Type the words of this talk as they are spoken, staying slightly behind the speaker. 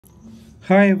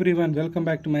Hi everyone, welcome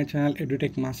back to my channel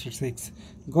Edutech Master 6.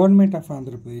 Government of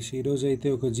Andhra Pradesh ఈ రోజు అయితే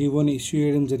ఒక జీవోని ఇష్యూ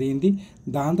చేయడం జరిగింది.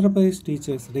 The Andhra Pradesh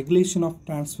teachers regulation of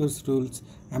transfers rules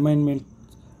amendment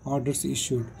orders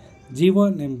issued GO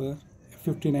number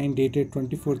 59 dated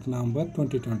 24th November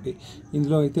 2020.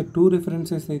 ఇందులో అయితే 2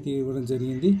 references అయితే ఇవ్వడం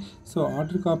జరిగింది. సో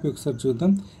ఆర్డర్ కాపీ ఒకసారి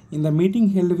చూద్దాం. In the meeting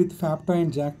held with FAPTA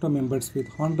and JACTO members with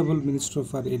honourable minister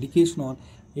for education on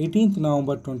 18th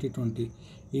November 2020.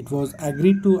 It was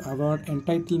agreed to award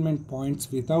entitlement points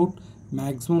without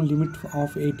maximum limit of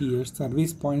 8 years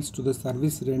service points to the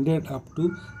service rendered up to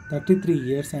 33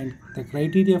 years, and the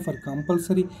criteria for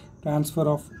compulsory transfer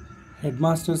of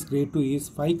headmaster's grade 2 is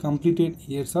 5 completed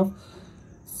years of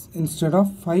instead of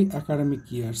 5 academic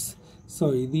years. So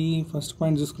ఇది first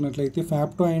point చూసుకున్నట్లయితే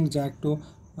FAPTA and JACTO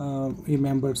ఈ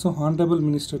members honourable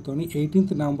మినిస్టర్తోని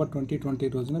 18th November 2020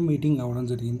 రోజున meeting అవ్వడం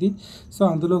జరిగింది. So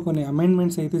అందులో కొన్ని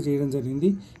amendments అయితే చేయడం జరిగింది.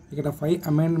 ఇక్కడ 5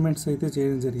 అమెండ్మెంట్స్ అయితే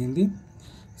చేయడం జరిగింది.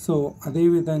 సో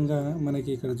అదేవిధంగా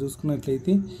మనకి ఇక్కడ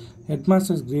చూసుకున్నట్లయితే హెడ్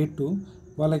మాస్టర్స్ గ్రేడ్ 2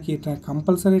 వాళ్ళకి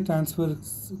కంపల్సరీ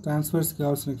ట్రాన్స్ఫర్స్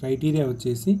కావాల్సిన క్రైటీరియా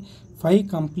వచ్చేసి 5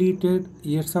 కంప్లీటెడ్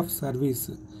ఇయర్స్ ఆఫ్ సర్వీస్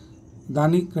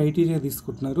దాని క్రైటీరియా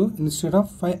తీసుకుంటున్నారు ఇన్స్టెడ్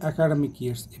ఆఫ్ 5 అకాడమిక్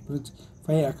ఇయర్స్. ఇప్పుడు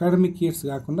 5 అకాడమిక్ ఇయర్స్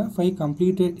కాకుండా 5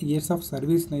 కంప్లీటెడ్ ఇయర్స్ ఆఫ్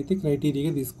సర్వీస్ని అయితే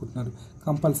క్రైటీరియాగా తీసుకుంటున్నారు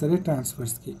కంపల్సరీ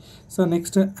ట్రాన్స్ఫర్స్కి. సో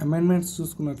నెక్స్ట్ అమెండ్మెంట్స్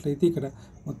చూసుకున్నట్లయితే ఇక్కడ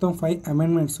మొత్తం 5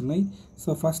 అమెండ్మెంట్స్ ఉన్నాయి. సో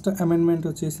ఫస్ట్ అమెండ్మెంట్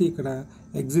వచ్చేసి ఇక్కడ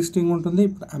ఎగ్జిస్టింగ్ ఉంటుంది,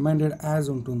 ఇప్పుడు అమెండెడ్ యాజ్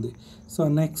ఉంటుంది. So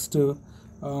next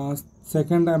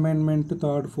second amendment,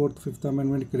 third, fourth, fifth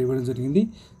amendment ఇక్కడ ఇవ్వడం జరిగింది.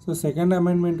 సో సెకండ్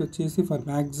అమెండ్మెంట్ వచ్చేసి for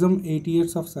maximum 8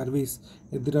 years of service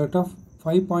at the rate of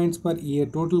 5 points per year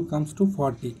total comes to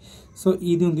 40. So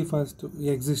ఇది ఉంది ఫస్ట్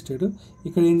ఎగ్జిస్టెడ్.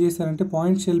 ఇక్కడ ఏం చేశారంటే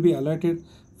points shall be allotted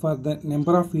for the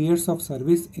number of years of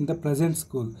service in the present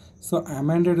school. So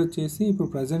amended వచ్చేసి ఇప్పుడు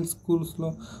present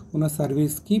స్కూల్స్లో ఉన్న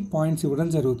సర్వీస్కి పాయింట్స్ ఇవ్వడం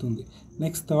జరుగుతుంది.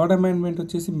 నెక్స్ట్ థర్డ్ అమెండ్మెంట్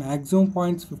వచ్చేసి మ్యాక్సిమం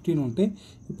పాయింట్స్ 15 ఉంటే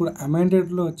ఇప్పుడు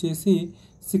అమెండెడ్లో వచ్చేసి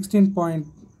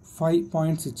 16.5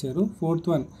 పాయింట్స్ ఇచ్చారు. ఫోర్త్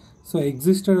వన్, సో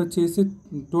ఎగ్జిస్టెడ్ వచ్చేసి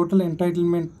total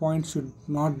entitlement point should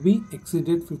not be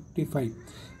exceeded 55.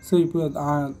 So ఇప్పుడు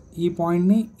ఈ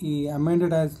పాయింట్ని ఈ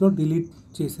అమెండెడ్ యాజ్లో డిలీట్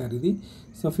చేశారు ఇది.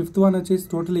 సో ఫిఫ్త్ వన్ వచ్చేసి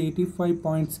టోటల్ 85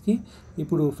 పాయింట్స్కి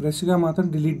ఇప్పుడు ఫ్రెష్గా మాత్రం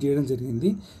డిలీట్ చేయడం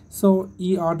జరిగింది. సో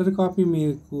ఈ ఆర్డర్ కాపీ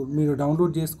మీరు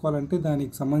డౌన్లోడ్ చేసుకోవాలంటే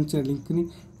దానికి సంబంధించిన లింక్ని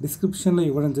డిస్క్రిప్షన్లో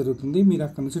ఇవ్వడం జరుగుతుంది. మీరు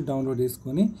అక్కడ నుంచి డౌన్లోడ్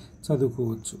చేసుకొని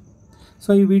చదువుకోవచ్చు.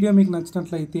 సో ఈ వీడియో మీకు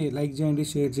నచ్చినట్లయితే లైక్ చేయండి,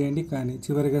 షేర్ చేయండి, కానీ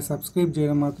చివరిగా సబ్స్క్రైబ్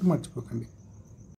చేయడం మాత్రం మర్చిపోకండి.